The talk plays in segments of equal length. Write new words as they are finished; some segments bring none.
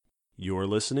You're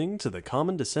listening to the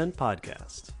Common Descent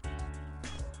Podcast.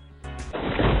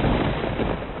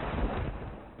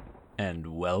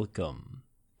 And welcome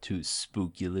to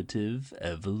Speculative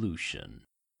Evolution.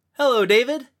 Hello,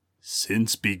 David.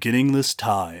 Since beginningless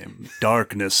time,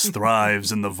 darkness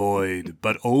thrives in the void,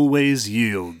 but always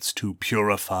yields to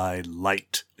purified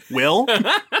light. Will?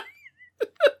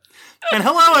 And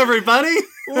hello, everybody!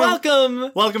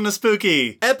 Welcome! Welcome to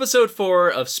Spook-E. Episode 4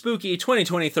 of Spook-E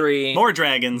 2023. More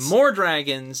dragons. More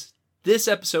dragons. This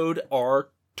episode are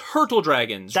turtle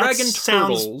dragons. That Dragon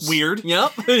sounds turtles. weird.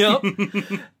 Yep.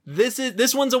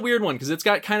 This one's a weird one, because it's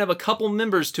got kind of a couple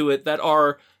members to it that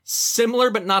are similar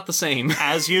but not the same.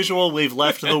 As usual, we've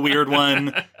left the weird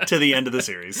one to the end of the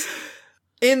series.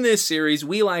 In this series,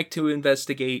 we like to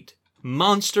investigate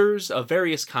monsters of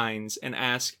various kinds and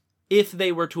ask, if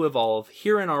they were to evolve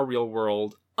here in our real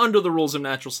world, under the rules of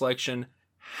natural selection,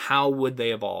 how would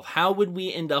they evolve? How would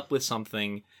we end up with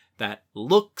something that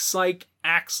looks like,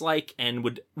 acts like, and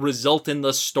would result in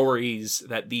the stories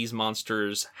that these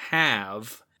monsters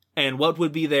have? And what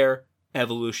would be their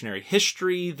evolutionary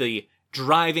history, the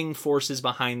driving forces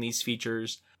behind these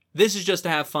features? This is just to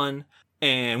have fun,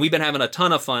 and we've been having a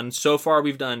ton of fun. So far,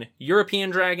 we've done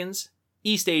European dragons,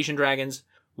 East Asian dragons,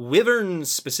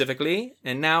 wyverns specifically,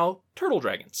 and now turtle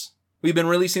dragons. We've been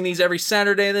releasing these every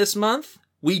Saturday this month.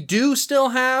 We do still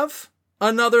have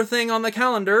another thing on the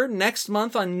calendar. Next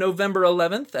month on November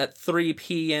 11th at 3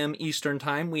 p.m. Eastern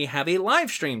Time, we have a live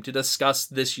stream to discuss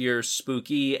this year's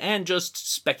Spook-E and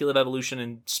just speculative evolution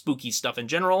and spooky stuff in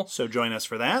general. So join us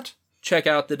for that. Check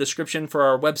out the description for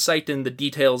our website and the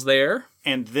details there.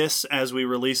 And this, as we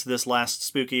release this last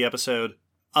Spook-E episode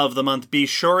of the month, be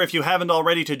sure, if you haven't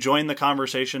already, to join the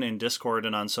conversation in Discord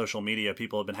and on social media.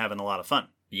 People have been having a lot of fun.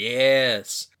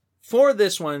 Yes. For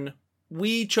this one,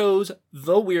 we chose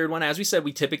the weird one. As we said,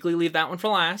 we typically leave that one for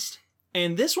last.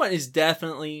 And this one is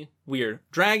definitely weird.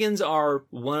 Dragons are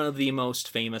one of the most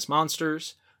famous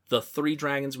monsters. The 3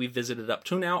 dragons we've visited up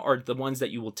to now are the ones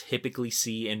that you will typically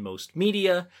see in most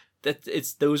media.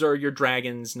 Those are your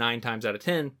dragons 9 times out of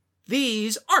 10.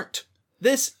 These aren't.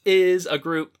 This is a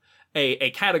group,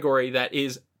 a category that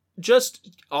is just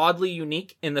oddly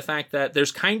unique in the fact that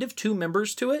there's kind of 2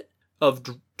 members to it of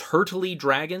turtly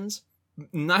dragons,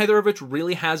 neither of which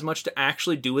really has much to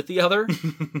actually do with the other,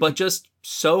 but just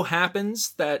so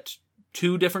happens that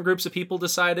 2 different groups of people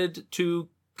decided to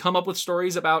come up with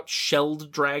stories about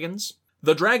shelled dragons.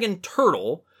 The dragon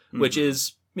turtle, which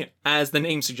is, as the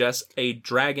name suggests, a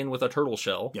dragon with a turtle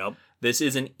shell. Yep. This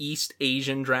is an East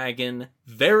Asian dragon,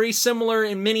 very similar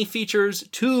in many features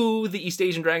to the East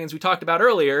Asian dragons we talked about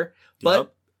earlier,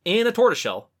 but in a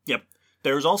tortoiseshell. Yep.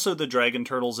 There's also the dragon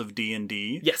turtles of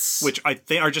D&D. Yes. Which I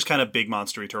think are just kind of big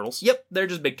monstery turtles. Yep, they're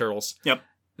just big turtles. Yep.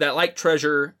 That like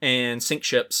treasure and sink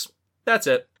ships. That's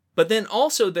it. But then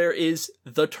also there is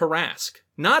the Tarrasque.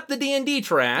 Not the D&D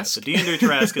Tarrasque. The D&D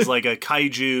Tarrasque is like a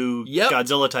kaiju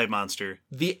Godzilla-type monster.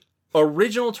 The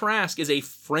original Tarrasque is a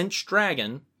French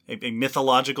dragon. A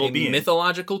mythological being. A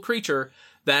mythological creature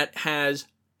that has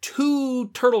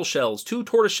 2 turtle shells, 2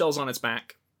 tortoise shells on its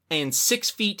back, and 6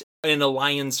 feet in a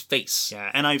lion's face.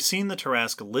 Yeah, and I've seen the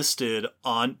Tarrasque listed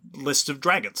on lists of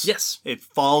dragons. Yes. It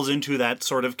falls into that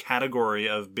sort of category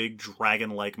of big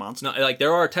dragon-like monster. No, like,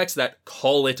 there are texts that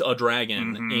call it a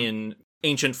dragon in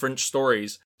ancient French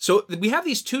stories. So we have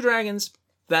these 2 dragons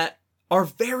that are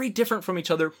very different from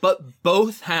each other, but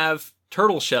both have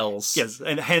turtle shells. Yes,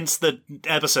 and hence the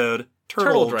episode,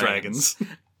 Turtle Dragons.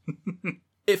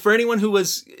 For anyone who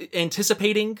was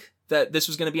anticipating that this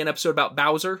was going to be an episode about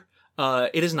Bowser,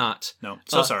 it is not. No,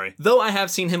 so sorry. Though I have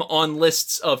seen him on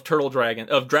lists of dragon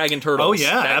turtles. Oh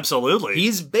yeah, absolutely.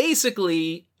 He's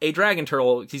basically a dragon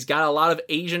turtle. He's got a lot of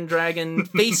Asian dragon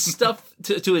face stuff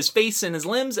to his face and his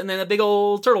limbs, and then a big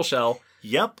old turtle shell.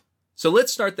 Yep. So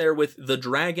let's start there with the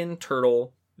dragon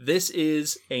turtle. This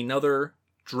is another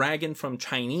dragon from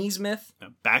Chinese myth.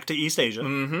 Back to East Asia.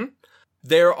 Mm-hmm.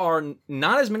 There are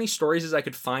not as many stories as I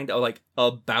could find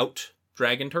about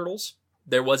dragon turtles.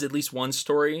 There was at least one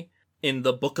story in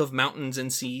the Book of Mountains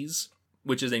and Seas,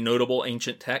 which is a notable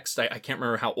ancient text. I can't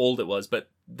remember how old it was, but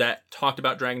that talked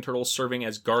about dragon turtles serving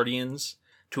as guardians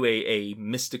to a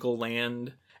mystical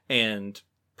land and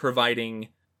providing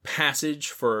passage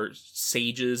for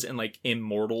sages and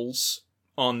immortals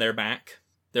on their back.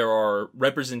 There are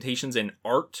representations in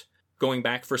art going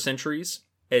back for centuries,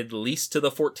 at least to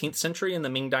the 14th century in the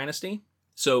Ming Dynasty.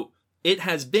 So it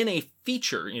has been a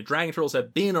feature. Dragon turtles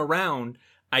have been around.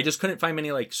 I just couldn't find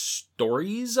many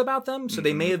stories about them. So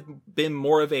they may have been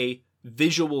more of a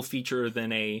visual feature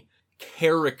than a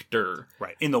character.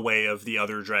 Right, in the way of the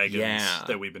other dragons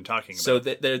that we've been talking about. So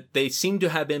they seem to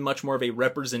have been much more of a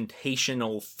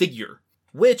representational figure,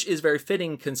 which is very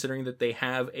fitting considering that they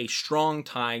have a strong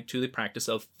tie to the practice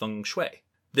of feng shui.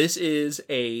 This is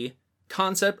a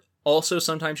concept, also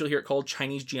sometimes you'll hear it called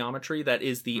Chinese geometry, that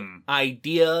is the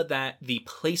idea that the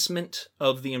placement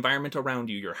of the environment around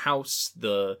you, your house,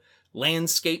 the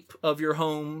landscape of your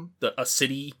home, a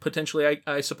city potentially,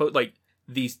 I suppose, like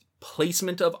the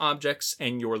placement of objects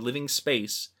and your living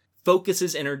space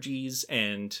focuses energies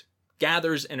and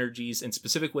gathers energies in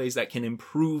specific ways that can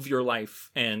improve your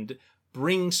life and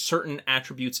bring certain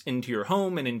attributes into your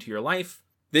home and into your life.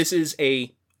 This is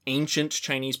a ancient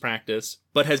Chinese practice,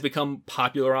 but has become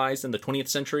popularized in the 20th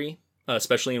century,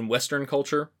 especially in Western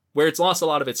culture, where it's lost a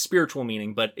lot of its spiritual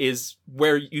meaning, but is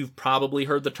where you've probably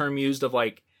heard the term used of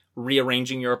like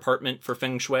rearranging your apartment for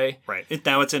feng shui. Right.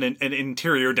 Now it's an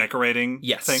interior decorating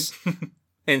thing.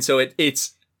 And so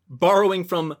it's borrowing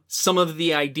from some of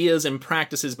the ideas and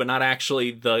practices, but not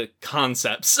actually the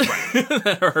concepts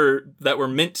that were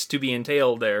meant to be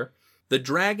entailed there. The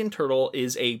dragon turtle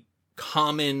is a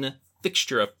common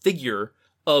figure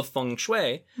of feng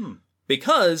shui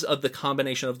because of the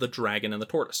combination of the dragon and the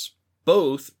tortoise.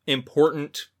 Both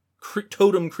important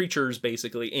totem creatures,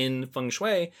 basically, in feng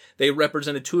shui. They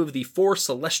represented two of the 4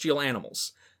 celestial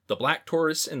animals. The black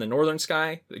tortoise in the northern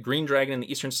sky, the green dragon in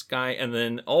the eastern sky, and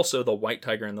then also the white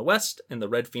tiger in the west and the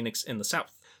red phoenix in the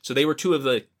south. So they were two of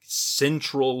the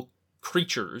central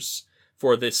creatures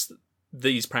for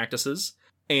these practices,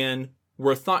 and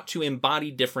were thought to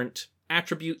embody different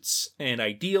attributes and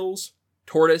ideals.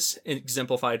 Tortoise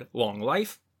exemplified long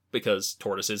life, because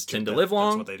tortoises tend to live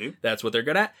long. That's what they do. That's what they're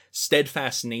good at.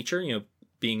 Steadfast nature,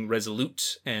 being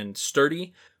resolute and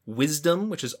sturdy. Wisdom,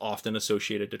 which is often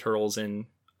associated to turtles in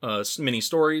many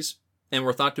stories, and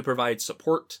were thought to provide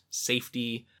support,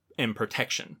 safety, and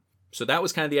protection. So that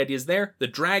was kind of the ideas there. The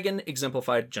dragon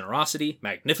exemplified generosity,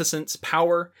 magnificence,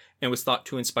 power, and was thought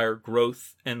to inspire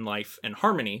growth and life and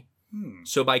harmony.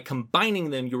 So by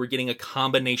combining them, you were getting a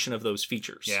combination of those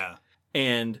features. Yeah.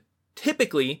 And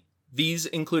typically, these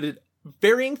included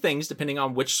varying things depending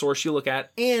on which source you look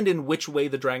at and in which way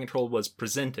the dragon turtle was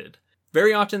presented.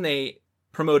 Very often they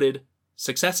promoted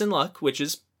success and luck, which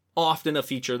is often a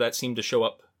feature that seemed to show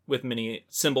up with many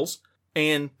symbols,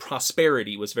 and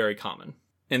prosperity was very common.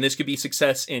 And this could be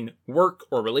success in work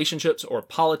or relationships or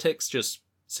politics, just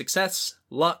success,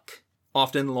 luck,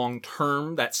 often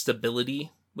long-term, that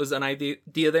stability was an idea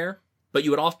there. But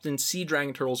you would often see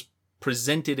dragon turtles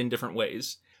presented in different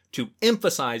ways to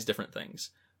emphasize different things.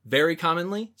 Very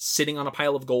commonly, sitting on a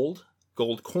pile of gold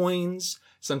coins,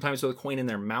 sometimes with a coin in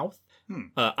their mouth.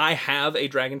 I have a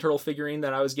dragon turtle figurine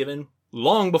that I was given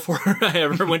long before I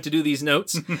ever went to do these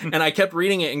notes, and I kept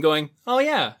reading it and going, oh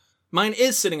yeah, mine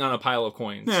is sitting on a pile of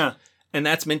coins. Yeah. And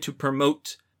that's meant to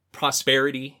promote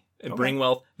prosperity and bring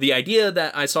wealth. The idea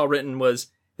that I saw written was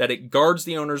that it guards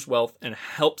the owner's wealth and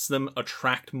helps them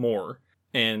attract more,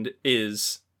 and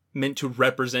is meant to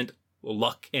represent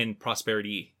luck and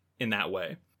prosperity in that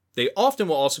way. They often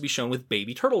will also be shown with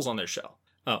baby turtles on their shell,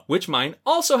 which mine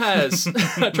also has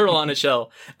a turtle on its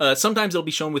shell. Sometimes it'll be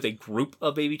shown with a group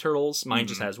of baby turtles. Mine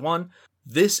just has one.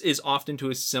 This is often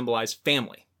to symbolize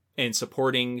family and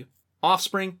supporting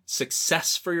offspring,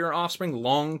 success for your offspring,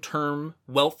 long-term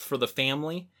wealth for the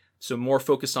family. So more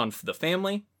focused on the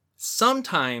family.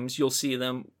 Sometimes you'll see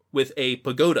them with a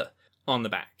pagoda on the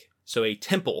back. So a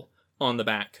temple on the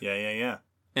back. Yeah.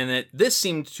 And that this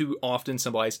seemed to often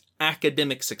symbolize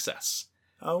academic success.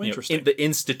 Oh, interesting. In the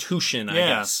institution, I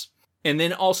guess. And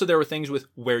then also there were things with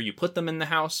where you put them in the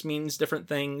house means different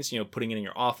things. Putting it in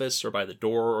your office or by the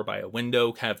door or by a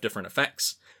window have different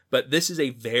effects. But this is a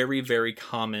very, very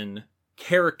common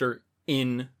character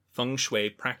in feng shui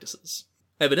practices.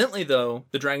 Evidently, though,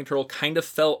 the dragon turtle kind of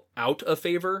fell out of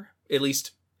favor, at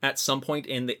least at some point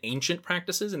in the ancient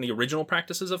practices, in the original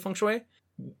practices of feng shui.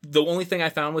 The only thing I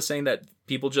found was saying that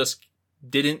people just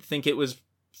didn't think it was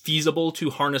feasible to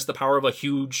harness the power of a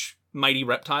huge, mighty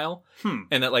reptile.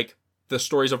 And that, the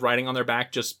stories of riding on their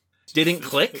back just didn't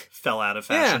click. Fell out of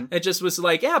fashion. Yeah, it just was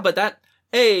but that,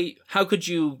 how could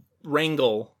you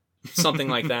wrangle something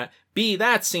like that? B,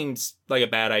 that seems like a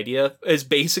bad idea, is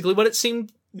basically what it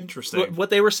seemed. Interesting. What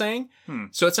they were saying.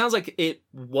 So it sounds like it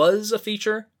was a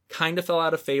feature, kind of fell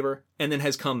out of favor, and then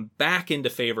has come back into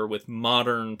favor with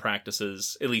modern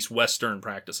practices, at least Western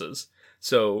practices.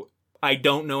 So I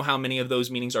don't know how many of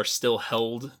those meanings are still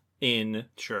held in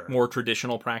more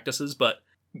traditional practices, but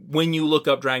when you look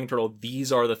up dragon turtle,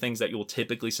 these are the things that you'll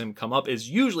typically see come up is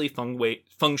usually feng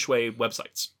shui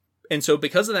websites. And so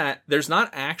because of that, there's not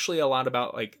actually a lot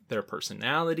about their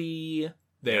personality,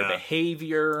 their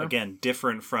behavior. Again,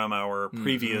 different from our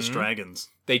previous dragons.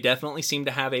 They definitely seem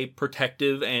to have a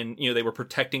protective, and they were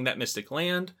protecting that mystic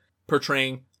land,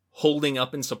 portraying holding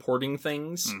up and supporting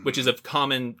things, which is a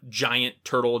common giant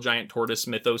turtle, giant tortoise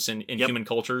mythos in human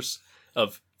cultures,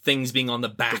 of things being on the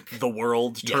back. The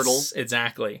world turtle. Yes,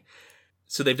 exactly.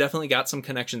 So they've definitely got some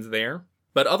connections there.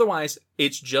 But otherwise,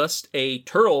 it's just a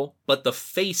turtle, but the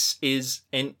face is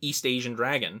an East Asian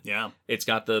dragon. Yeah. It's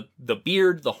got the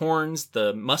beard, the horns,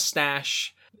 the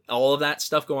mustache, all of that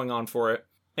stuff going on for it.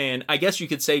 And I guess you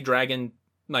could say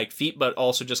dragon-like feet, but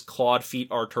also just clawed feet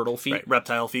are turtle feet. Right,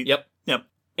 reptile feet. Yep. Yep.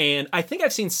 And I think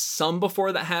I've seen some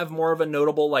before that have more of a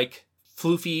notable, like,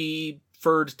 floofy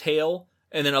furred tail,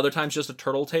 and then other times just a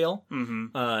turtle tail.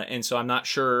 Mm-hmm. And so I'm not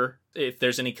sure if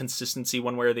there's any consistency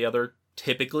one way or the other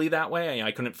typically that way.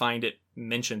 I couldn't find it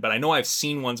mentioned, but I know I've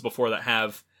seen ones before that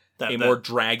have a more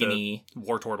dragony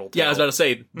war turtle tail. Yeah, I was about to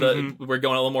say we're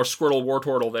going a little more Squirtle war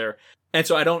turtle there. And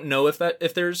so I don't know if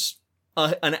there's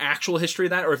an actual history of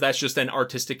that, or if that's just an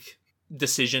artistic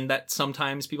decision that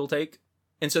sometimes people take.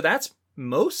 And so that's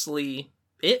mostly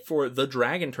it for the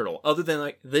dragon turtle, other than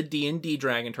like the D&D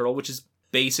dragon turtle, which is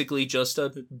basically just a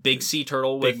big sea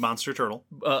turtle with big monster turtle,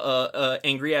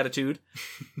 angry attitude.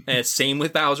 And same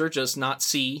with Bowser, just not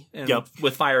sea and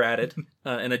with fire added,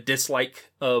 and a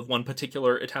dislike of one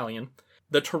particular Italian.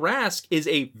 The Tarrasque is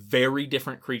a very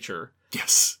different creature.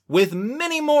 Yes. With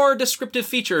many more descriptive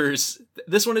features.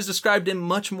 This one is described in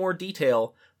much more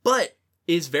detail, but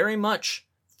is very much,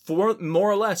 for more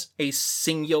or less, a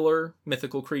singular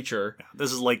mythical creature.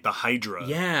 This is like the Hydra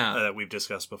that we've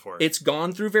discussed before. It's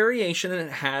gone through variation and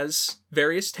it has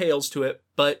various tales to it,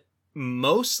 but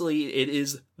mostly it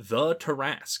is the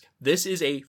Tarrasque. This is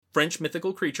a French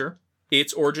mythical creature.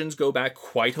 Its origins go back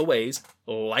quite a ways,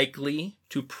 likely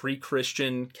to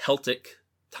pre-Christian Celtic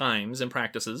times and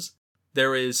practices.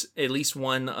 There is at least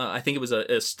one, I think it was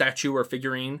a statue or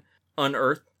figurine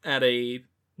unearthed at a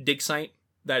dig site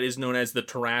that is known as the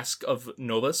Tarrasque of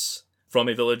Novus, from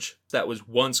a village that was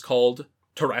once called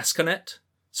Tarascanet.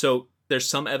 So there's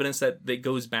some evidence that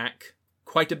goes back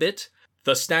quite a bit.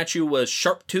 The statue was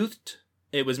sharp-toothed.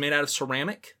 It was made out of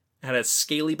ceramic, had a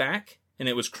scaly back, and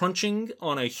it was crunching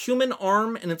on a human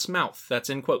arm in its mouth. That's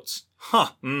in quotes. Huh.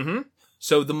 Mm-hmm.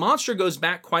 So the monster goes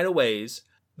back quite a ways.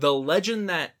 The legend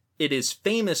that it is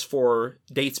famous for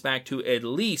dates back to at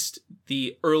least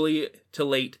the early to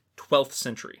late 12th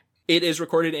century. It is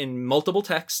recorded in multiple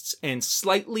texts and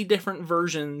slightly different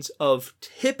versions of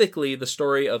typically the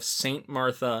story of Saint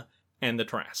Martha and the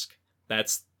Tarrasque.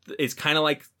 It's kind of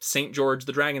like Saint George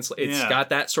the Dragon Slayer. It's got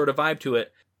that sort of vibe to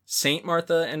it. Saint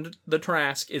Martha and the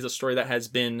Tarrasque is a story that has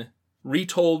been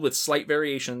retold with slight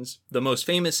variations. The most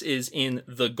famous is in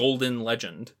The Golden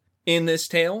Legend. In this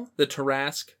tale, the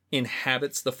Tarrasque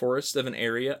inhabits the forest of an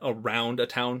area around a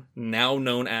town now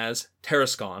known as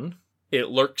Tarascon. It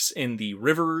lurks in the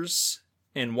rivers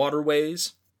and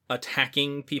waterways,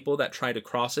 attacking people that try to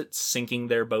cross it, sinking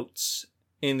their boats.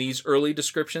 In these early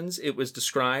descriptions, it was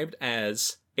described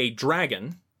as a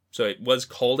dragon. So it was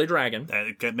called a dragon.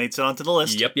 That makes it onto the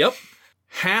list. Yep.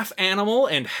 Half animal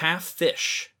and half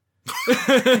fish.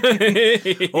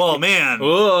 Oh, man.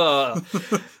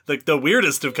 The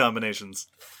weirdest of combinations.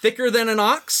 Thicker than an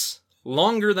ox,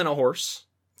 longer than a horse.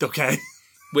 Okay.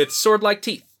 With sword-like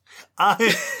teeth.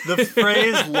 The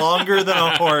phrase longer than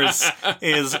a horse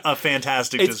is a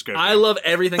fantastic description. I love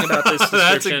everything about this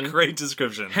description. That's a great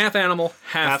description. Half animal,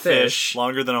 half fish.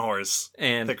 Longer than a horse.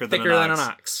 And thicker than an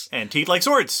ox. And teeth like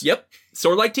swords. Yep.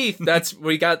 Sword-like teeth.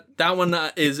 We got that one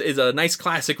is a nice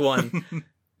classic one.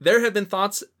 There have been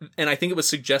thoughts, and I think it was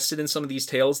suggested in some of these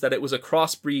tales, that it was a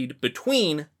crossbreed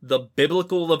between the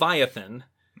biblical Leviathan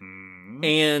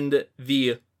and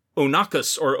the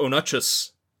Onachus or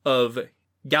Onachus of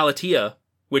Galatia,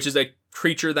 which is a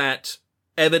creature that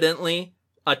evidently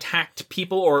attacked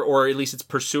people, or at least its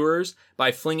pursuers,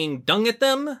 by flinging dung at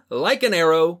them like an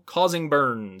arrow, causing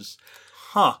burns.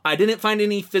 Huh. I didn't find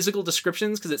any physical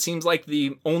descriptions, because it seems like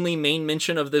the only main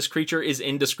mention of this creature is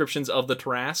in descriptions of the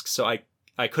Tarrasque, so I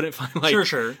couldn't find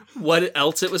what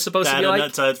else it was supposed to be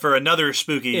like. That's for another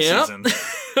spooky season.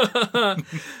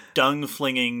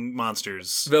 Dung-flinging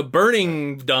monsters. The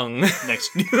burning dung.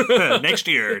 Next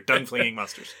year, dung-flinging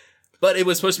monsters. But it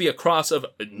was supposed to be a cross of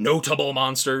notable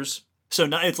monsters. So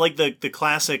it's like the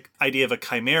classic idea of a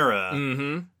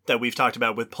chimera that we've talked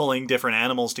about with pulling different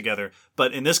animals together.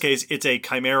 But in this case, it's a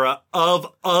chimera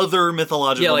of other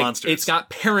mythological monsters. It's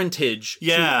got parentage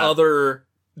to other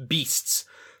beasts.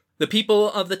 The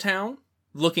people of the town,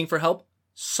 looking for help,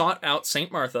 sought out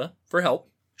Saint Martha for help.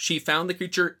 She found the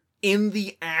creature in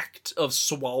the act of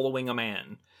swallowing a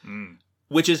man.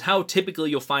 which is how typically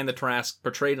you'll find the Tarrasque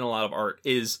portrayed in a lot of art,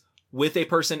 is with a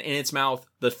person in its mouth,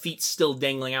 the feet still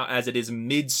dangling out as it is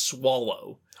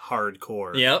mid-swallow.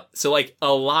 Hardcore. Yep. So, like,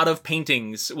 a lot of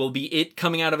paintings will be it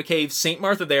coming out of a cave, St.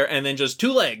 Martha there, and then just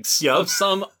two legs of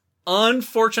some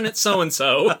unfortunate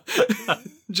so-and-so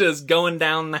just going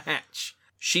down the hatch.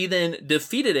 She then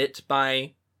defeated it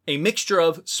by a mixture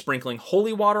of sprinkling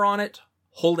holy water on it,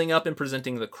 holding up and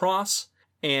presenting the cross,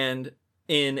 and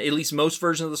in at least most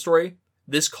versions of the story,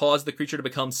 this caused the creature to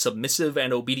become submissive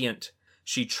and obedient.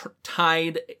 She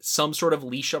tied some sort of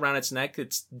leash around its neck,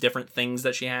 it's different things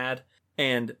that she had,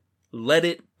 and led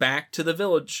it back to the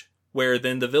village, where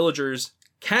then the villagers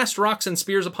cast rocks and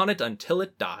spears upon it until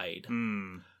it died.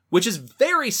 Which is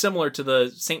very similar to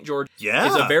the St. George. Yeah.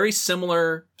 It's a very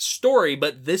similar story,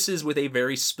 but this is with a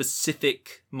very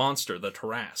specific monster, the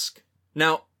Tarrasque.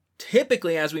 Now,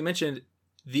 typically, as we mentioned,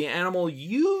 the animal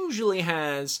usually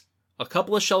has a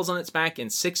couple of shells on its back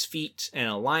and 6 feet and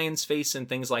a lion's face and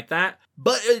things like that.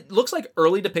 But it looks like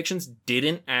early depictions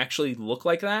didn't actually look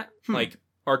like that. Like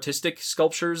artistic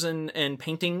sculptures and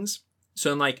paintings.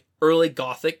 So in like early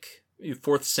Gothic,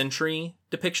 4th century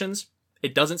depictions,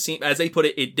 it doesn't seem, as they put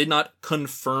it, it did not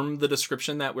confirm the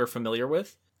description that we're familiar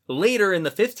with. Later in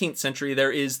the 15th century,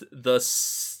 there is the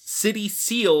city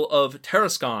seal of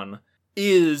Tarascon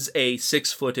is a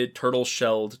 6-footed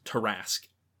turtle-shelled Tarrasque,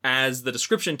 as the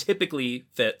description typically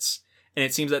fits. And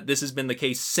it seems that this has been the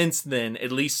case since then,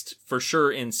 at least for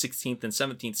sure in 16th and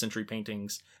 17th century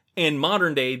paintings. In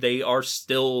modern day, they are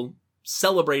still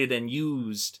celebrated and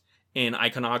used in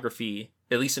iconography,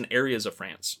 at least in areas of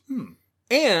France.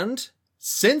 And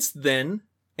since then,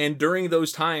 and during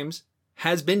those times,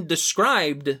 has been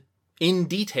described in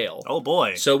detail. Oh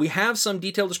boy. So we have some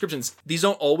detailed descriptions. These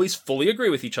don't always fully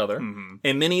agree with each other,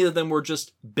 and many of them were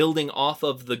just building off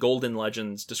of the Golden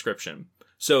Legends description.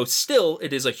 So still,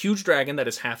 it is a huge dragon that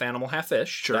is half animal, half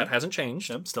fish. Sure. That hasn't changed.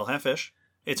 Yep, still half fish.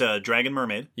 It's a dragon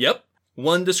mermaid. Yep.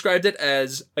 One described it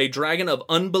as a dragon of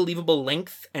unbelievable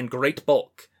length and great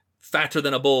bulk. Fatter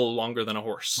than a bull, longer than a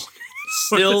horse.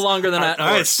 Still longer than a horse.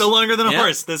 All right, still longer than a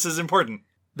horse. This is important.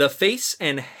 The face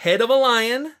and head of a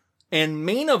lion and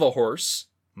mane of a horse.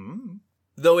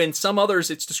 Though in some others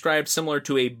it's described similar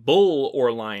to a bull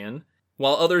or lion,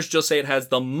 while others just say it has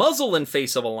the muzzle and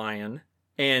face of a lion,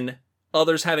 and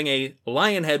others having a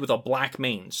lion head with a black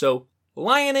mane. So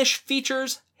lionish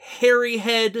features, hairy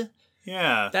head.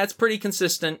 Yeah. That's pretty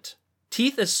consistent.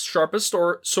 Teeth as sharp as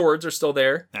swords are still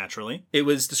there. Naturally. It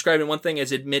was described in one thing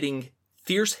as emitting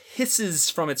fierce hisses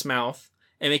from its mouth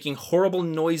and making horrible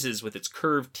noises with its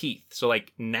curved teeth. So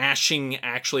like gnashing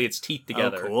actually its teeth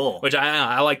together. Oh, cool. Which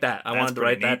I like that. I wanted to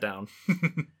write that down.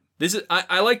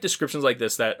 I like descriptions like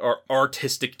this that are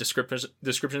artistic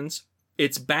descriptions.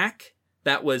 Its back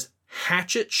that was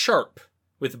hatchet sharp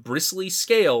with bristly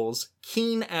scales,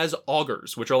 keen as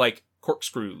augers, which are like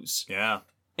corkscrews. Yeah.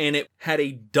 And it had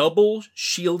a double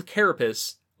shield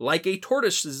carapace like a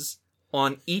tortoise's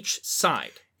on each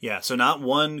side. Yeah, so not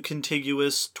one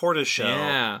contiguous tortoise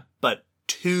shell, but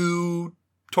 2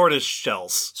 tortoise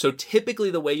shells. So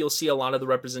typically the way you'll see a lot of the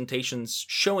representations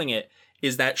showing it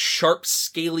is that sharp,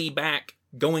 scaly back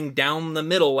going down the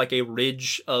middle like a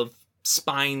ridge of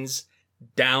spines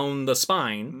down the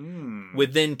spine,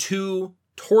 with then 2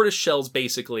 tortoise shells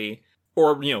basically,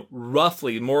 or,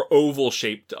 roughly more oval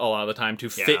shaped a lot of the time to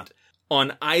fit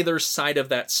on either side of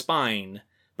that spine.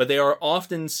 But they are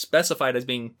often specified as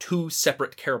being 2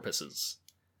 separate carapaces.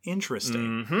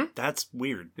 Interesting. That's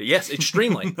weird. Yes,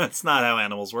 extremely. That's not how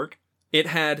animals work. It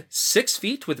had 6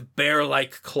 feet with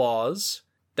bear-like claws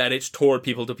that it tore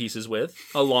people to pieces with,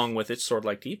 along with its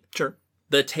sword-like teeth. Sure.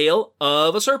 The tail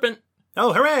of a serpent.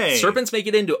 Oh, hooray! Serpents make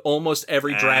it into almost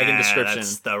every dragon description.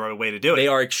 That's the right way to do it. They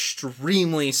are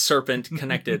extremely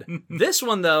serpent-connected. This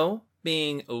one, though,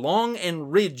 being long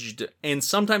and ridged, and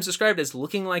sometimes described as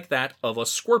looking like that of a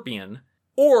scorpion,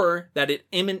 or that it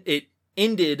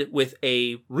ended with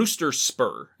a rooster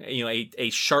spur, a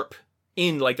sharp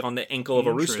end like on the ankle of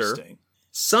a rooster.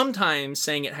 Sometimes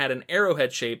saying it had an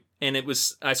arrowhead shape, and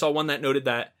I saw one that noted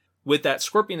that with that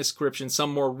scorpion description,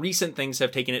 some more recent things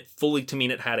have taken it fully to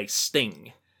mean it had a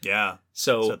sting. Yeah.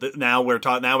 So now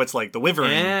now it's like the wyvern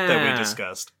that we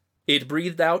discussed. It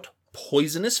breathed out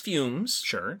poisonous fumes.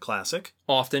 Sure, classic.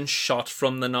 Often shot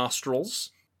from the nostrils.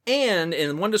 And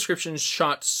in one description,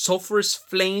 shot sulfurous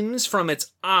flames from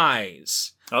its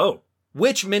eyes. Oh.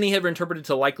 Which many have interpreted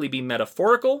to likely be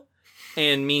metaphorical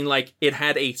and mean like it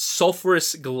had a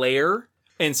sulfurous glare.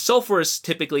 And sulfurous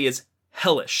typically is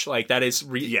hellish. Like, that is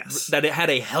Yes. that it had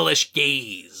a hellish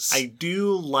gaze. I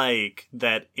do like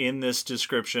that in this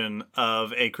description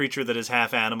of a creature that is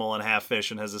half animal and half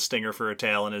fish and has a stinger for a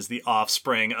tail and is the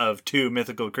offspring of two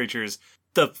mythical creatures.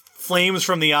 The flames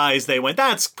from the eyes, they went,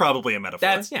 that's probably a metaphor.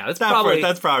 That's probably...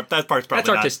 That part's probably that's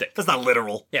artistic. That's not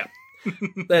literal. Yeah.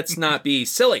 Let's not be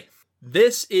silly.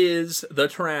 This is the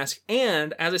Tarrasque,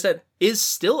 and, as I said, is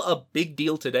still a big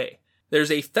deal today.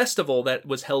 There's a festival that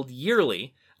was held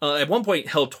yearly, at one point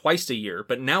held twice a year,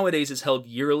 but nowadays is held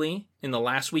yearly in the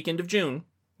last weekend of June,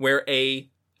 where a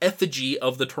effigy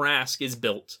of the Tarrasque is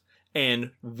built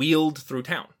and wheeled through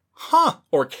town. Huh.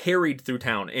 Or carried through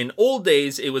town. In old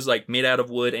days, it was like made out of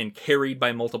wood and carried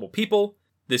by multiple people.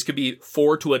 This could be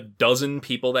 4 to a dozen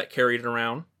people that carried it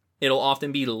around. It'll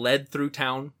often be led through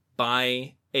town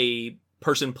by a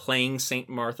person playing Saint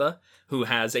Martha who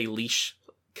has a leash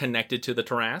connected to the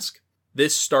Tarrasque.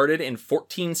 This started in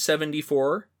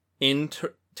 1474 in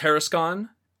Tarascon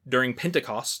during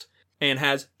Pentecost and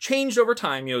has changed over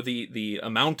time. You know, the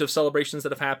amount of celebrations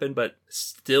that have happened, but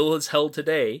still is held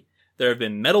today. There have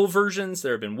been metal versions,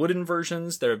 there have been wooden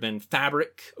versions, there have been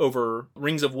fabric over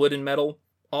rings of wood and metal.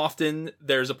 Often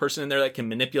there's a person in there that can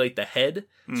manipulate the head,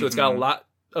 so it's got a lot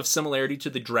of similarity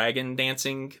to the dragon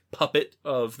dancing puppet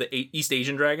of the East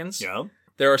Asian dragons. Yeah.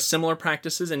 There are similar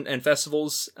practices and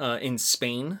festivals in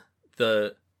Spain,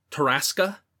 the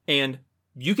Tarrasca, and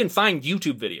you can find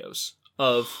YouTube videos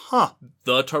of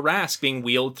the Tarrasque being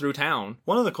wheeled through town.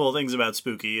 One of the cool things about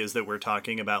Spook-E is that we're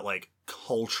talking about, like,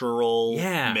 cultural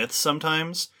myths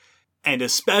sometimes. And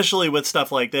especially with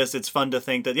stuff like this, it's fun to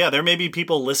think that, there may be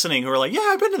people listening who are like,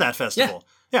 I've been to that festival.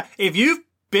 Yeah. If you've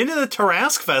been to the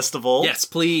Tarrasque Festival, yes,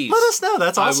 please. Let us know.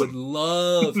 That's awesome. I would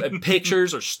love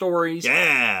pictures or stories.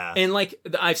 Yeah. And, like,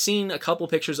 I've seen a couple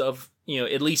pictures of,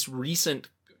 at least recent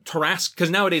Tarrasque, because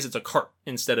nowadays it's a cart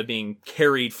instead of being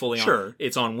carried fully on.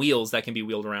 It's on wheels that can be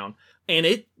wheeled around. And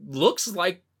it looks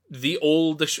like the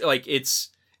old, like, it's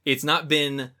not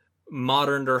been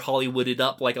moderned or Hollywooded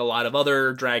up like a lot of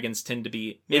other dragons tend to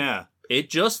be. It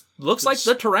just looks like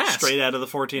the Tarrasque. Straight out of the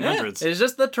 1400s. Yeah, it's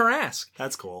just the Tarrasque.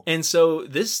 That's cool. And so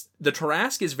the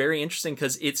Tarrasque is very interesting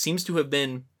because it seems to have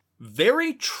been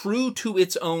very true to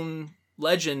its own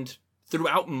legend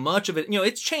throughout much of it.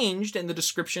 It's changed and the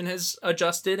description has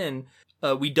adjusted, and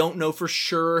we don't know for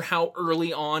sure how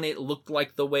early on it looked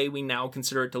like the way we now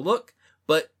consider it to look,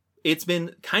 but it's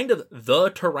been kind of the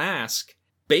Tarrasque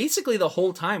basically the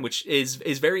whole time, which is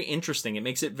very interesting. It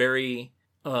makes it very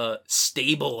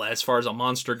stable as far as a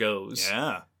monster goes.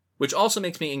 Yeah. Which also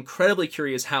makes me incredibly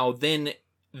curious how then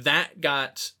that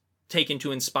got taken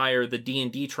to inspire the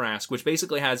D&D Tarrasque, which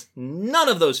basically has none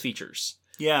of those features.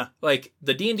 Yeah. Like,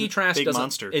 the D&D Tarrasque doesn't...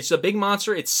 monster. It's a big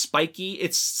monster. It's spiky.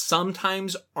 It's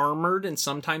sometimes armored and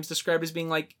sometimes described as being,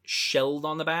 like, shelled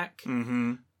on the back.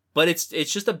 Mm-hmm. But it's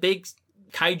just a big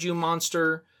kaiju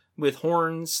monster with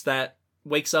horns that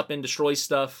wakes up and destroys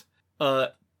stuff.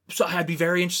 So I'd be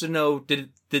very interested to know, did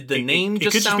the name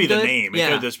just sound good? It could just be the name. Yeah.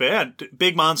 It could just be,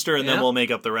 big monster, and then we'll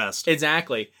make up the rest.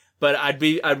 Exactly. But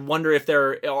I'd wonder if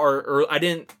there are, I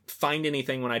didn't find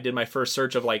anything when I did my first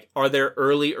search of, like, are there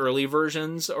early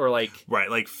versions or, like...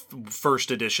 Right, like first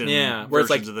edition where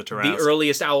it's like of the Tarrasque. The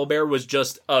earliest owlbear was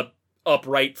just a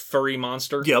upright furry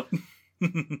monster. Yep.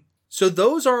 So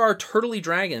those are our turtley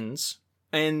dragons,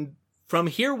 and from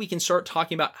here we can start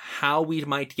talking about how we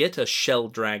might get a shell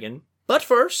dragon. But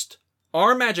first,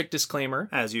 our magic disclaimer.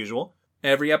 As usual.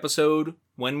 Every episode,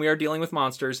 when we are dealing with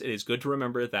monsters, it is good to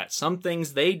remember that some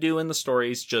things they do in the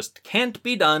stories just can't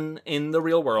be done in the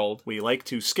real world. We like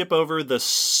to skip over the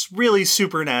really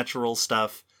supernatural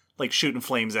stuff, like shooting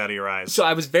flames out of your eyes. So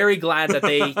I was very glad that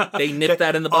they nipped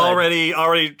that in the bud.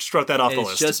 Already struck that off the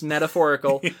list. It's just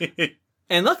metaphorical.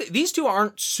 And look, these two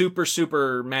aren't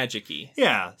super magic-y.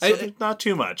 Yeah, so not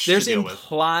too much There's to deal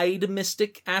implied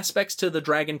mystic aspects to the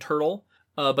dragon turtle,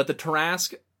 but the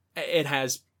Tarrasque, it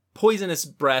has poisonous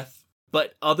breath,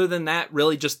 but other than that,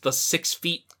 really just the 6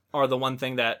 feet are the one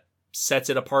thing that sets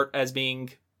it apart as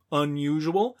being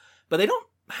unusual. But they don't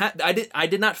I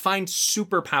did not find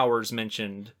superpowers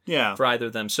mentioned for either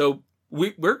of them. So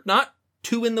we're not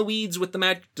too in the weeds with the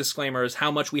magic disclaimers,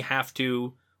 how much we have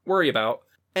to worry about.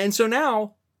 And so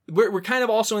now, we're kind of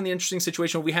also in the interesting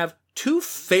situation where we have two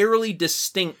fairly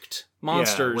distinct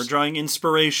monsters. Yeah, we're drawing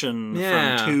inspiration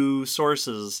from two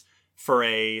sources for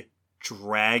a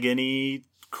dragony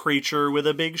creature with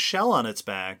a big shell on its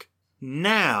back.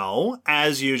 Now,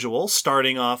 as usual,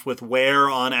 starting off with where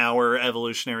on our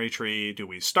evolutionary tree do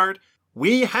we start?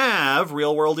 We have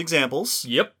real-world examples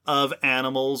of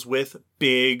animals with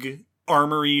big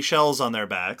armory shells on their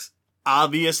backs.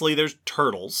 Obviously, there's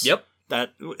turtles.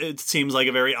 That it seems like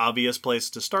a very obvious place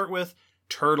to start with.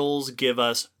 Turtles give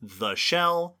us the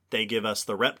shell. They give us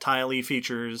the reptile-y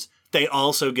features. They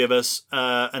also give us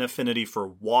an affinity for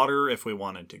water if we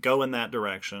wanted to go in that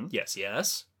direction. Yes,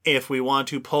 yes. If we want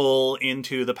to pull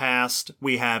into the past,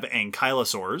 we have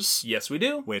ankylosaurs. Yes, we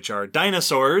do. Which are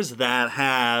dinosaurs that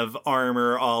have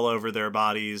armor all over their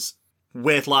bodies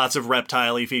with lots of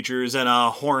reptile-y features and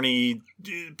a horny,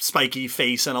 spiky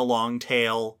face and a long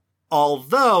tail.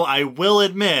 Although I will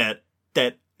admit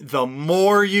that the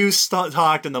more you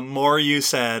talked and the more you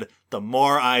said, the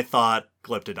more I thought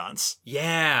glyptodonts.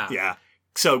 Yeah. Yeah.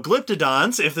 So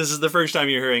glyptodonts, if this is the first time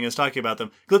you're hearing us talking about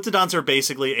them, glyptodonts are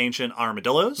basically ancient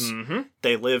armadillos. Mm-hmm.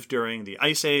 They lived during the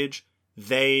Ice Age.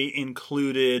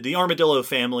 The armadillo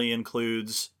family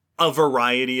includes a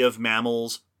variety of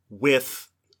mammals with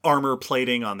armor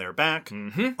plating on their back,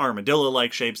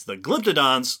 armadillo-like shapes. The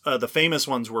glyptodonts, the famous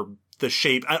ones were the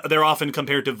shape, they're often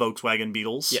compared to Volkswagen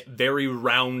Beetles. Yeah, very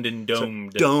round and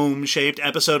domed. So, dome-shaped,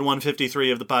 episode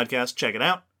 153 of the podcast, check it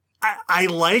out. I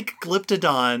like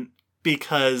Glyptodon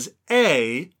because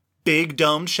A, big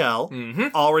domed shell,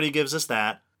 already gives us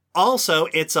that. Also,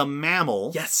 it's a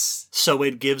mammal. Yes. So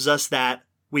it gives us that,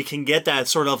 we can get that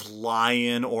sort of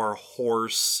lion or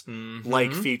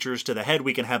horse-like features to the head.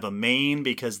 We can have a mane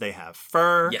because they have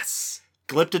fur. Yes.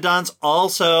 Glyptodonts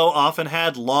also often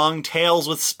had long tails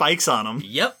with spikes on them.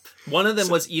 Yep. One of them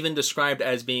was even described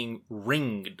as being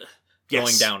ringed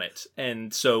going down it.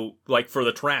 And so, like, for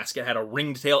the Trask, it had a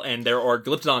ringed tail, and there are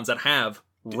Glyptodons that have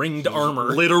ringed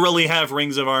armor. Literally have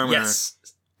rings of armor. Yes.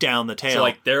 Down the tail. So,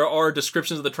 like, there are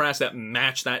descriptions of the Trask that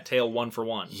match that tail one for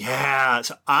one. Yeah.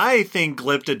 So I think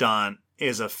Glyptodon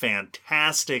is a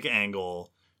fantastic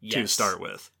angle to start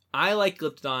with. I like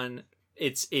Glyptodon.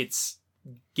 It's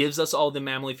gives us all the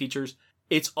mammally features.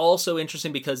 It's also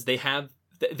interesting because they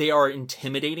are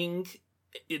intimidating.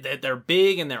 They're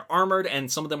big and they're armored,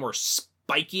 and some of them were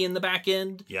spiky in the back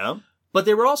end. Yeah. But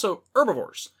they were also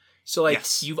herbivores. So, like,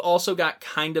 you've also got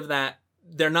kind of that,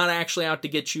 they're not actually out to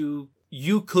get you.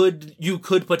 You could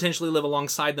potentially live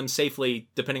alongside them safely,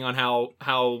 depending on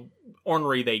how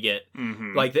ornery they get.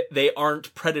 Mm-hmm. Like, they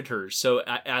aren't predators. So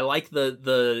I like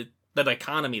the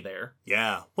dichotomy there.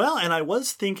 Yeah. Well, and I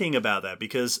was thinking about that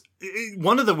because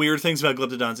one of the weird things about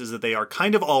Glyptodons is that they are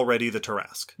kind of already the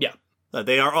Tarrasque. Yeah.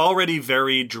 They are already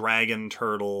very dragon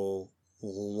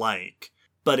turtle-like.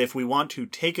 But if we want to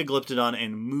take a Glyptodon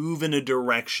and move in a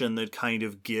direction that kind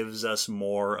of gives us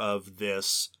more of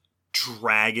this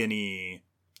dragon-y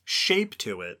shape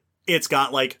to it, it's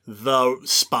got like the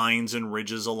spines and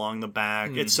ridges along the back.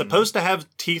 Mm-hmm. It's supposed to have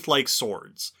teeth like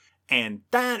swords. And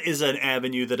that is an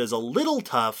avenue that is a little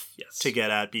tough to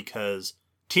get at because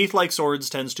teeth like swords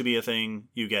tends to be a thing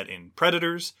you get in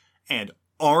predators, and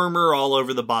armor all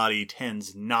over the body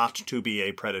tends not to be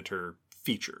a predator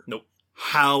feature. Nope.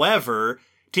 However,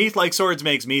 teeth like swords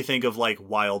makes me think of like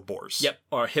wild boars. Yep,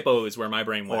 or hippos where my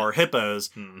brain went. Or hippos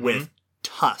with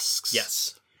tusks.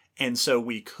 Yes. And so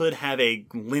we could have a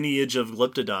lineage of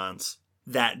Glyptodons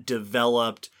that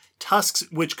developed tusks,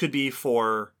 which could be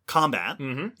for combat.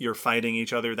 Mm-hmm. You're fighting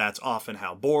each other. That's often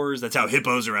how that's how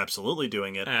hippos are absolutely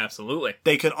doing it. Absolutely.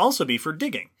 They could also be for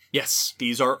digging. Yes.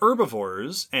 These are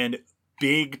herbivores, and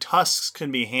big tusks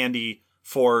can be handy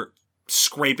for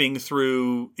scraping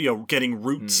through, getting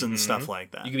roots and stuff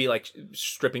like that. You could be like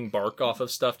stripping bark off of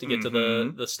stuff to get to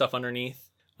the stuff underneath.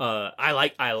 I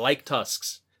like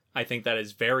tusks. I think that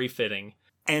is very fitting.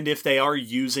 And if they are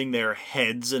using their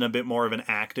heads in a bit more of an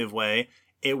active way,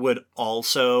 it would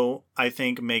also, I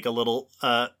think, make a little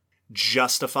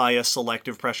justify a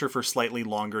selective pressure for slightly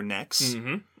longer necks. Mm-hmm.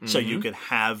 Mm-hmm. So you could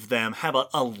have them have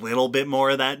a little bit more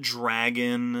of that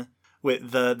dragon.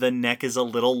 With the neck is a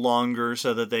little longer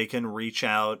so that they can reach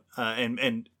out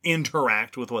and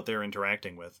interact with what they're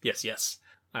interacting with. Yes, yes.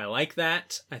 I like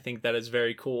that. I think that is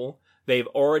very cool. They've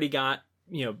already got,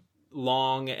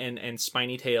 long and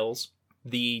spiny tails.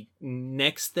 The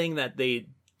next thing that they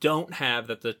don't have,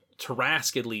 that the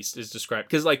Tarrasque at least is described,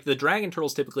 because like the dragon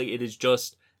turtles, typically it is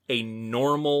just a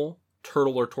normal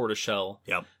turtle or tortoiseshell.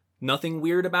 Yep. Nothing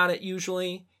weird about it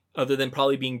usually, other than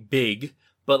probably being big,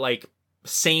 but like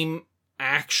same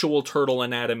actual turtle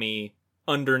anatomy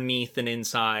underneath and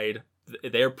inside.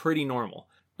 They're pretty normal.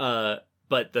 But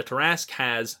the Tarrasque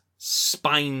has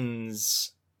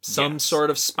spines, some sort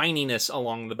of spininess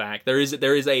along the back. There is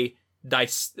a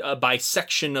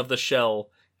bisection of the shell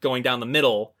going down the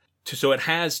middle, so it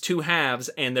has two halves,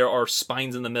 and there are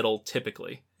spines in the middle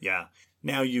typically. Yeah.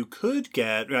 Now you could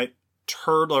get there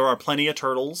are plenty of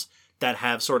turtles that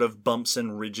have sort of bumps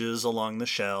and ridges along the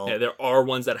shell. Yeah, there are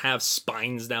ones that have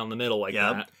spines down the middle like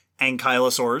that.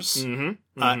 Ankylosaurs.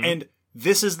 Mm-hmm. And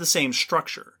this is the same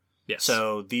structure. Yes.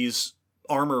 So these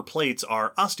armor plates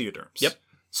are osteoderms. Yep.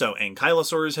 So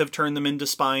ankylosaurs have turned them into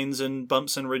spines and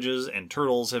bumps and ridges, and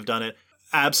turtles have done it.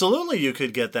 Absolutely, you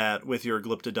could get that with your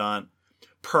Glyptodont,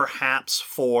 perhaps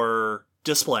for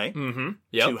display,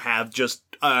 to have just,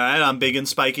 all right, I'm big and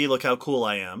spiky, look how cool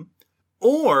I am.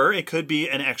 Or it could be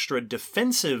an extra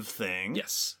defensive thing.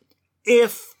 Yes.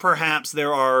 If perhaps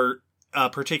there are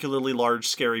particularly large,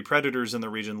 scary predators in the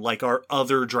region, like our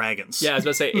other dragons. Yeah, I was about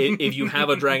to say, if you have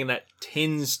a dragon that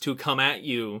tends to come at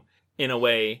you in a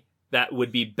way that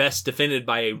would be best defended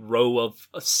by a row of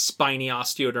spiny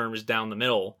osteoderms down the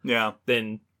middle,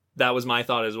 then that was my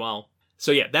thought as well.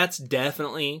 So yeah, that's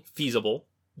definitely feasible.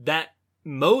 That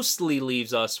mostly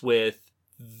leaves us with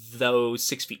those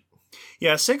 6 feet.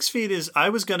 Yeah, 6 feet is... I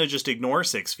was going to just ignore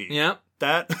 6 feet. Yeah.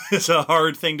 That is a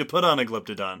hard thing to put on a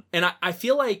Glyptodon. And I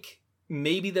feel like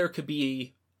maybe there could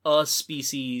be a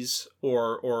species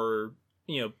or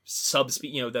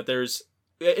subspecies, that there's...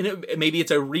 And maybe it's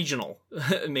a regional.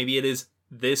 Maybe it is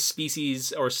this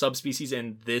species or subspecies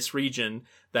in this region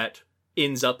that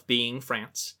ends up being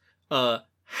France.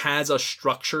 Has a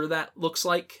structure that looks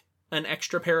like an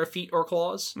extra pair of feet or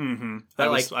claws. Mm-hmm.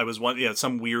 I was one,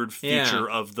 some weird feature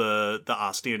of the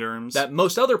osteoderms. That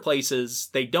most other places,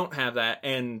 they don't have that,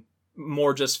 and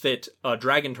more just fit a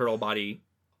dragon turtle body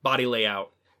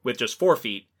layout with just 4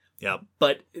 feet. Yep.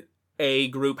 But a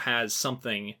group has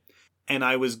something. And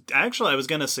I was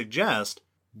going to suggest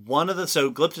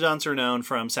so Glyptodonts are known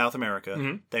from South America.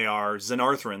 Mm-hmm. They are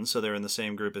xenarthrans, so they're in the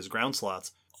same group as ground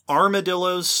sloths.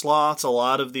 Armadillos, sloths, a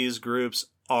lot of these groups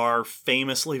are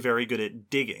famously very good at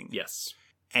digging. Yes.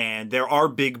 And there are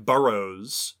big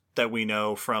burrows that we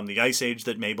know from the Ice Age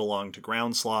that may belong to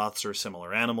ground sloths or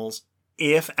similar animals.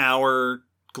 If our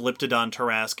Glyptodon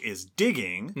Tarrasque is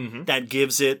digging, that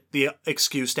gives it the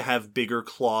excuse to have bigger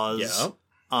claws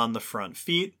on the front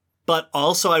feet. But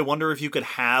also, I wonder if you could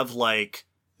have, like,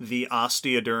 the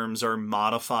osteoderms are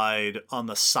modified on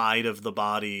the side of the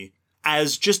body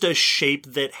as just a shape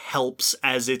that helps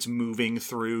as it's moving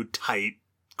through tight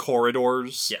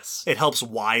corridors. Yes. It helps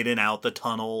widen out the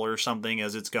tunnel or something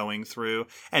as it's going through,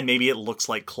 and maybe it looks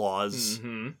like claws.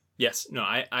 Mm-hmm. Yes. No,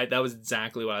 I that was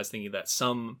exactly what I was thinking, that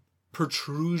some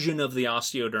protrusion of the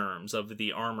osteoderms of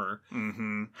the armor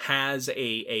has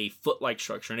a foot-like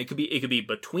structure, and it could be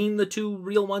between the two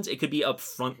real ones. It could be up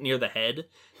front near the head,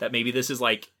 that maybe this is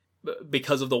like,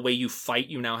 because of the way you fight,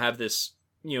 you now have this,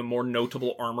 more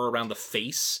notable armor around the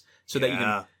face, so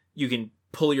that you can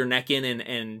pull your neck in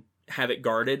and have it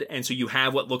guarded, and so you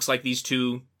have what looks like these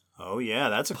two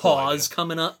that's a paws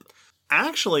coming up.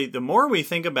 Actually, the more we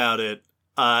think about it,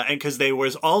 and because there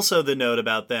was also the note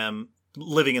about them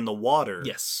living in the water.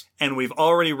 Yes. And we've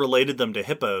already related them to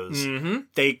hippos.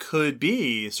 They could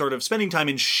be sort of spending time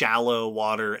in shallow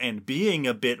water and being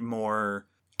a bit more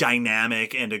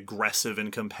dynamic and aggressive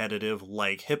and competitive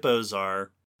like hippos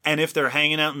are. And if they're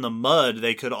hanging out in the mud,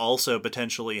 they could also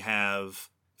potentially have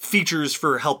features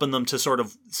for helping them to sort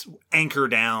of anchor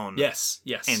down. Yes.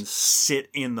 And sit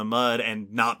in the mud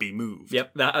and not be moved.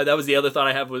 Yep. That was the other thought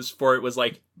I have was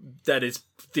like, that is,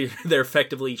 they're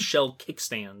effectively shell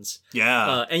kickstands.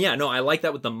 Yeah. I like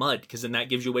that with the mud, because then that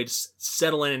gives you a way to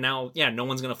settle in, and now, no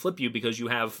one's going to flip you because you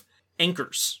have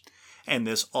anchors. And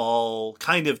this all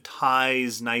kind of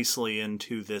ties nicely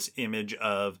into this image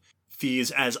of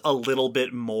Fees as a little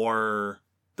bit more,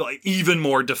 like, even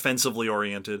more defensively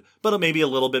oriented, but maybe a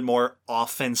little bit more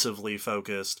offensively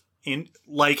focused, in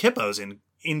like hippos in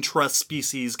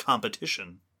intra-species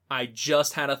competition. I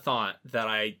just had a thought that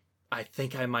I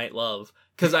think I might love,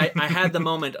 because I had the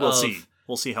moment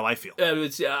We'll see how I feel.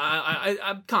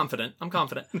 I'm confident.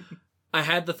 I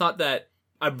had the thought that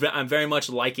I'm very much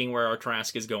liking where our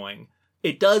Tarrasque is going.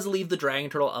 It does leave the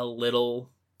dragon turtle a little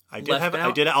I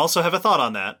did also have a thought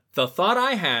on that. The thought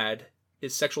I had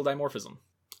is sexual dimorphism.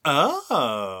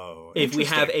 Oh, if we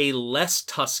have a less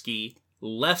tusky,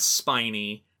 less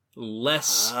spiny, less...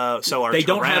 so our they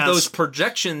don't have those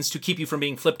projections to keep you from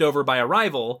being flipped over by a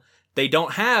rival. They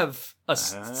don't have a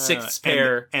sixth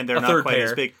pair, and they're a not third quite pair.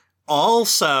 as big.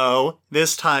 Also,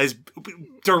 this ties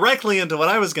directly into what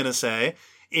I was going to say,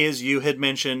 is you had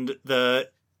mentioned the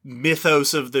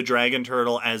mythos of the dragon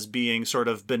turtle as being sort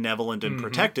of benevolent and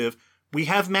protective. We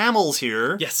have mammals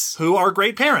here, yes, who are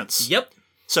great parents. Yep.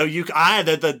 So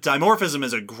the dimorphism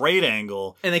is a great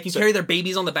angle, and they can carry their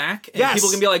babies on the back. And yes,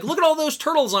 people can be like, "Look at all those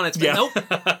turtles on its back."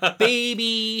 Nope,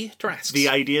 baby Tarrasques. The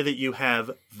idea that you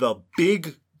have the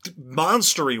big,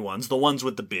 monstery ones, the ones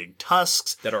with the big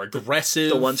tusks that are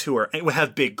aggressive, the ones who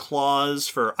have big claws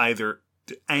for either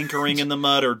anchoring in the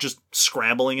mud or just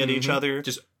scrabbling at each other,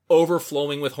 just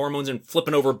overflowing with hormones and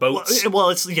flipping over boats. Well,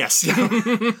 it's, yes.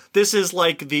 This is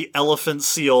like the elephant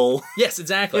seal. Yes,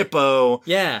 exactly. Hippo.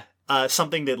 Yeah.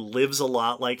 Something that lives a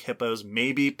lot like hippos,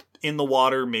 maybe in the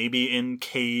water, maybe in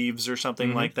caves or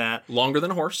something like that. Longer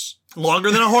than a horse. Longer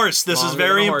than a horse. This is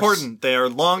very horse. important. They are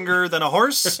longer than a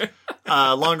horse,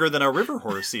 longer than a river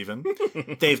horse even.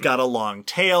 They've got a long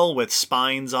tail with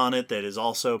spines on it that is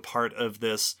also part of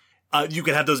this. You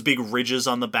could have those big ridges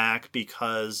on the back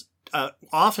because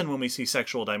often when we see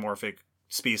sexual dimorphic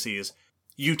species,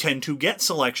 you tend to get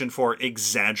selection for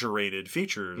exaggerated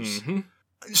features.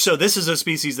 So this is a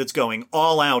species that's going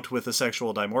all out with the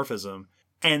sexual dimorphism.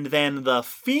 And then the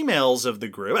females of the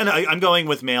group, and I'm going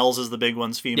with males as the big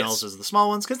ones, females as the small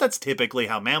ones, because that's typically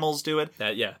how mammals do it.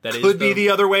 That could be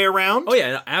the other way around. Oh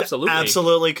yeah, absolutely.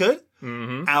 Absolutely could.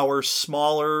 Our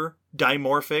smaller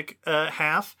dimorphic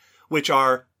half, which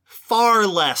are far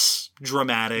less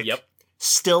dramatic,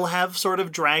 still have sort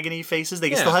of dragony faces. They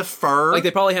can still have fur. Like they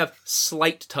probably have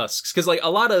slight tusks, because like a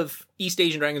lot of East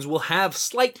Asian dragons will have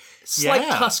slight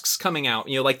tusks coming out.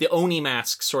 You know, like the Oni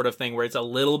mask sort of thing, where it's a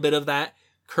little bit of that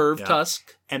curved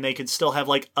tusk. And they could still have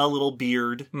like a little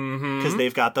beard because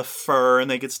they've got the fur,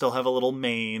 and they could still have a little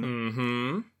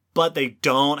mane. But they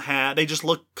don't have, they just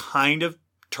look kind of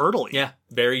turtle-y. Yeah,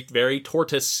 very, very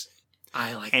tortoise.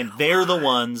 I like and they're the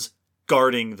ones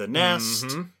guarding the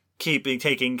nest,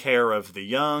 taking care of the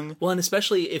young. Well, and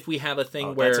especially if we have a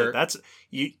thing where that's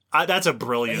a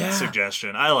brilliant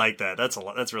suggestion. I like that.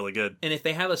 That's really good. And if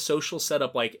they have a social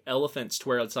setup like elephants, to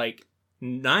where it's like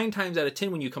 9 times out of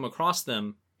 10 when you come across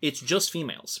them, it's just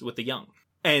females with the young.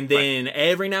 And then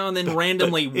every now and then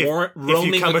randomly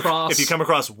roaming across. If you come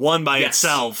across one by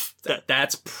itself,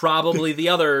 that's probably the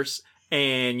others,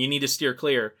 and you need to steer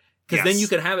clear. Because then you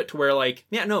could have it to where, like,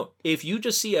 if you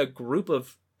just see a group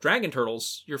of dragon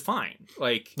turtles, you're fine.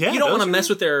 Like, you don't want to mess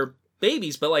with their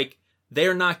babies, but, like,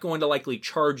 they're not going to likely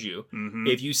charge you.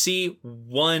 If you see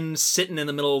one sitting in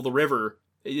the middle of the river,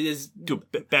 it is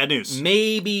bad news.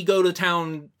 Maybe go to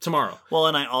town tomorrow. Well,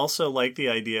 and I also like the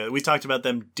idea, we talked about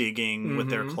them digging with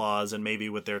their claws and maybe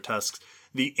with their tusks.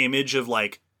 The image of,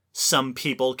 like, some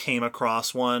people came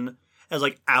across one as,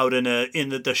 like, out in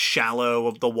the shallow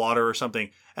of the water or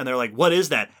something, and they're like, what is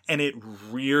that? And it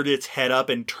reared its head up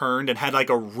and turned and had,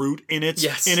 like, a root in its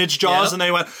jaws, and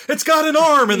they went, it's got an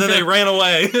arm, and then they ran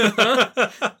away.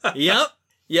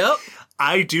 Yep.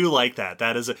 I do like that.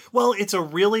 That is it's a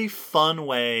really fun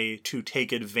way to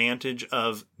take advantage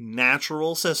of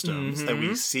natural systems that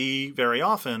we see very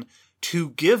often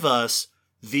to give us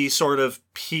the sort of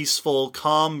peaceful,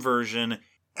 calm version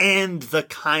and the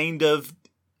kind of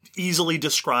easily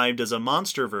described as a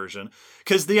monster version.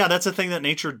 Because, that's a thing that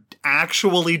nature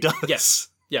actually does. Yes.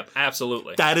 Yep,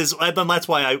 absolutely. That's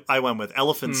why I went with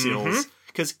elephant seals.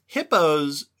 Because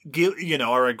hippos,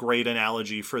 are a great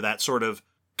analogy for that sort of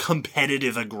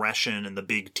competitive aggression and the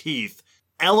big teeth.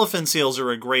 Elephant seals are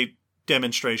a great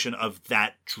demonstration of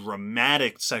that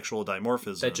dramatic sexual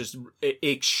dimorphism. That just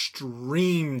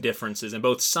extreme differences in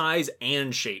both size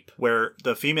and shape. Where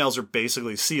the females are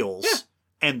basically seals,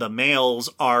 and the males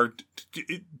are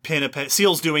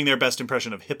seals doing their best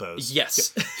impression of hippos.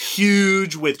 Yes.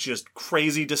 Huge with just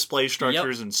crazy display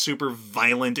structures and super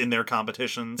violent in their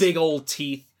competitions. Big old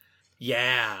teeth.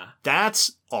 Yeah.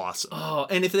 That's awesome. Oh,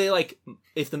 and if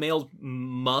the males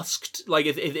musked, like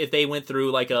if they went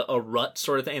through like a rut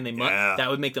sort of thing and they that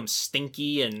would make them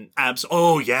stinky and...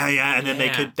 Oh, yeah. And then they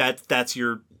could, that's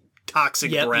your toxic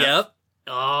breath. Yep.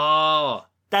 Oh.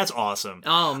 That's awesome.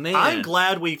 Oh, man. I'm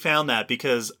glad we found that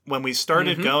because when we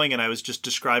started going and I was just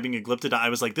describing a glyptodon, I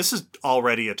was like, this is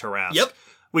already a Tarrasque.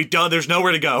 Yep. There's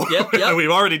nowhere to go. Yep. We've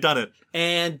already done it.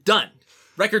 And done.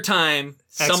 Record time.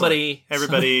 Excellent.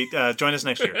 Everybody, join us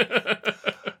next year.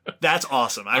 That's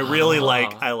awesome. I really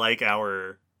like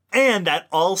our... And that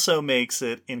also makes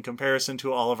it, in comparison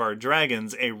to all of our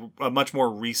dragons, a much more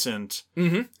recent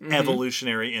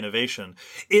evolutionary innovation.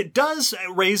 It does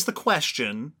raise the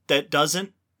question that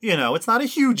doesn't, it's not a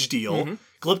huge deal.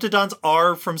 Glyptodons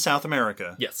are from South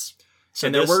America. Yes. So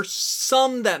and there were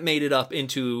some that made it up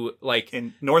into, like...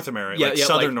 In North America,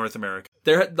 southern North America.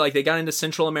 They got into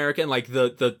Central America and, like,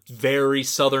 the very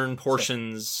southern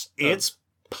portions. It's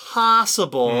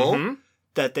possible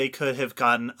that they could have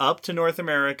gotten up to North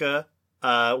America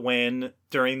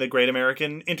during the Great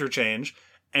American Interchange,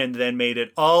 and then made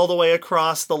it all the way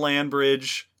across the land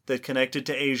bridge that connected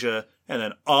to Asia, and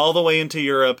then all the way into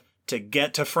Europe to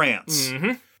get to France.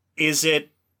 Is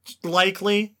it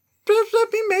likely?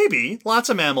 Maybe. Lots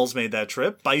of mammals made that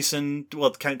trip. Bison,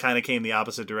 kind of came the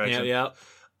opposite direction. Yeah.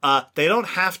 They don't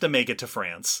have to make it to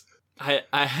France.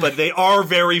 but they are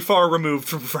very far removed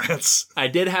from France. I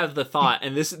did have the thought,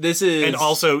 and this is... And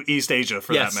also East Asia,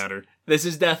 for that matter. This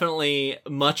is definitely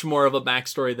much more of a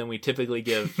backstory than we typically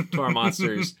give to our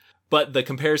monsters. But the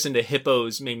comparison to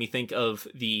hippos made me think of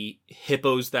the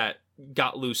hippos that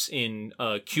got loose in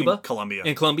Cuba.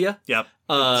 In Colombia. Yep.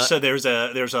 So there's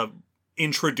a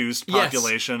introduced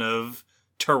population of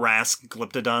Tarrasque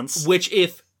glyptodonts. Which,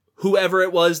 if whoever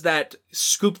it was that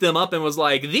scooped them up and was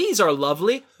like, these are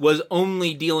lovely, was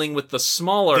only dealing with the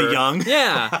smaller... The young?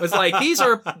 Yeah. It was like,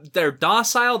 they're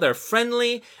docile, they're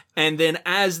friendly, and then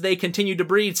as they continued to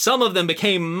breed, some of them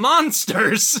became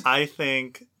monsters. I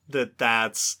think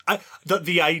that's...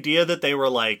 the idea that they were,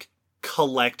 like,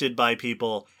 collected by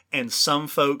people, and some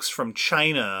folks from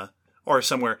China or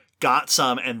somewhere got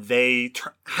some, and they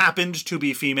happened to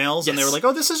be females, and they were like,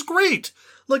 oh, this is great!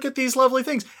 Look at these lovely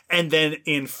things. And then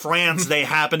in France, they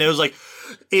happened. It was like,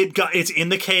 it's in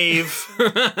the cave.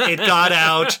 It got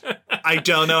out. I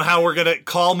don't know how we're going to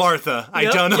call Martha. I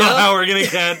don't know how we're going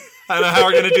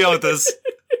to deal with this.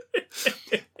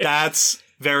 That's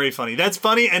very funny. That's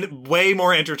funny and way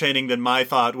more entertaining than my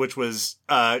thought, which was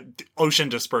ocean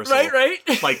dispersal. Right.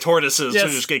 Like tortoises who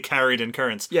just get carried in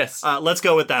currents. Yes. Let's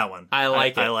go with that one. I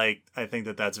like it. I think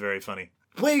that's very funny.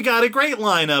 We got a great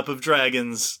lineup of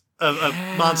dragons. Of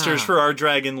monsters for our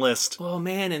dragon list. Oh,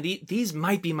 man, and these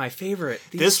might be my favorite.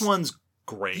 This one's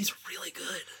great. These are really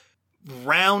good.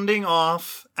 Rounding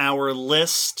off our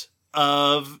list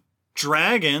of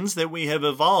dragons that we have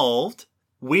evolved,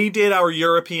 we did our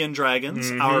European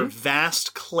dragons, our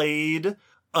vast clade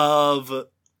of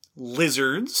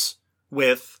lizards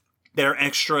with their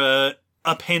extra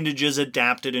appendages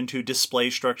adapted into display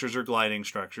structures or gliding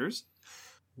structures.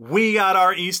 We got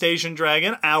our East Asian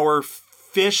dragon, our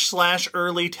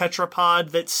fish/early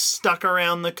tetrapod that stuck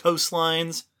around the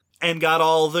coastlines and got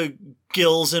all the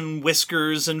gills and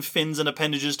whiskers and fins and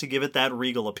appendages to give it that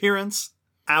regal appearance.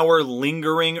 Our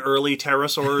lingering early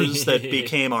pterosaurs that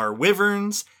became our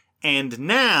wyverns. And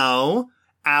now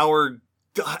our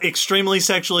extremely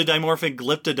sexually dimorphic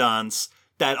glyptodonts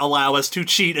that allow us to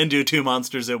cheat and do two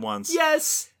monsters at once.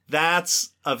 Yes! That's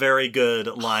a very good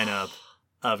lineup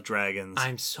of dragons.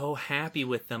 I'm so happy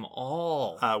with them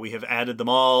all. We have added them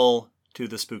all to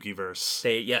the Spooky-verse.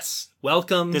 Yes.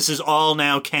 Welcome. This is all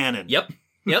now canon. Yep.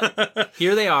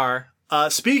 Here they are.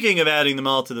 Speaking of adding them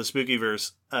all to the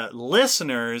Spooky-verse,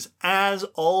 listeners, as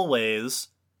always,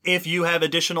 if you have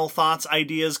additional thoughts,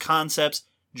 ideas, concepts,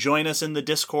 join us in the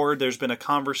Discord. There's been a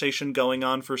conversation going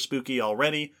on for Spook-E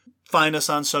already. Find us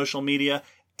on social media.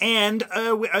 And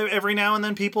every now and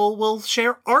then people will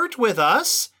share art with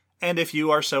us. And if you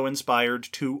are so inspired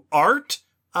to art,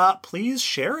 please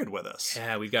share it with us.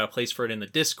 Yeah, we've got a place for it in the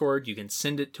Discord. You can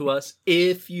send it to us.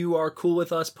 If you are cool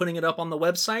with us putting it up on the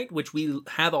website, which we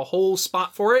have a whole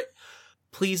spot for it,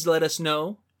 please let us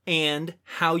know and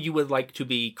how you would like to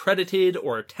be credited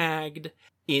or tagged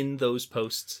in those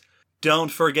posts.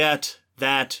 Don't forget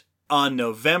that on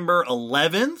November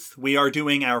 11th, we are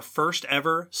doing our first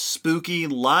ever Spook-E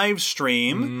live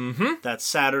stream. That's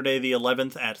Saturday the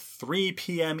 11th at 3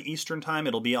 p.m. Eastern Time.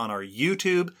 It'll be on our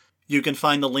YouTube. You can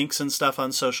find the links and stuff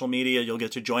on social media. You'll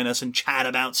get to join us and chat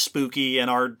about Spook-E and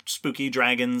our spooky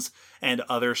dragons and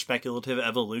other speculative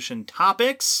evolution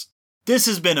topics. This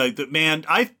has been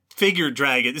I figured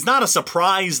dragon. It's not a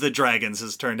surprise that dragons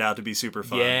has turned out to be super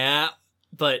fun. Yeah.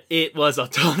 But it was a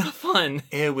ton of fun.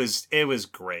 It was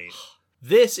great.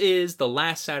 This is the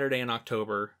last Saturday in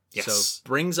October. Yes. So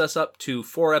brings us up to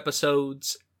 4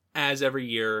 episodes as every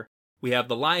year. We have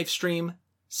the live stream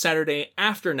Saturday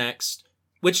after next,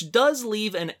 which does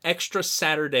leave an extra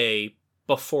Saturday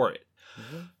before it.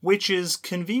 Which is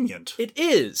convenient. It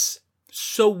is.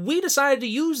 So we decided to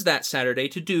use that Saturday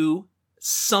to do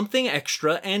something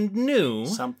extra and new.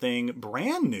 Something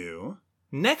brand new.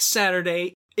 Next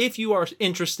Saturday, if you are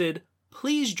interested,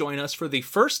 please join us for the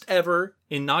first ever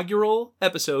inaugural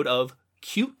episode of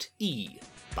Cute-E.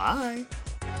 Bye.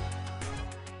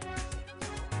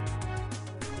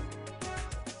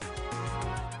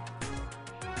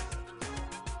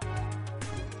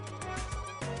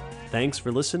 Thanks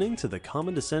for listening to the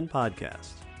Common Descent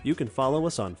podcast. You can follow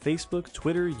us on Facebook,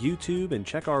 Twitter, YouTube, and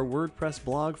check our WordPress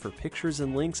blog for pictures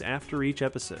and links after each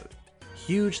episode.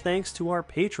 Huge thanks to our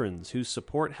patrons whose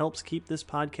support helps keep this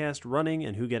podcast running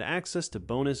and who get access to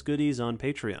bonus goodies on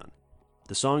Patreon.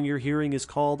 The song you're hearing is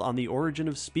called On the Origin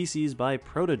of Species by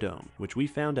Protodome, which we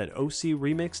found at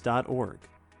ocremix.org.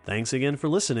 Thanks again for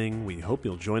listening. We hope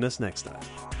you'll join us next time.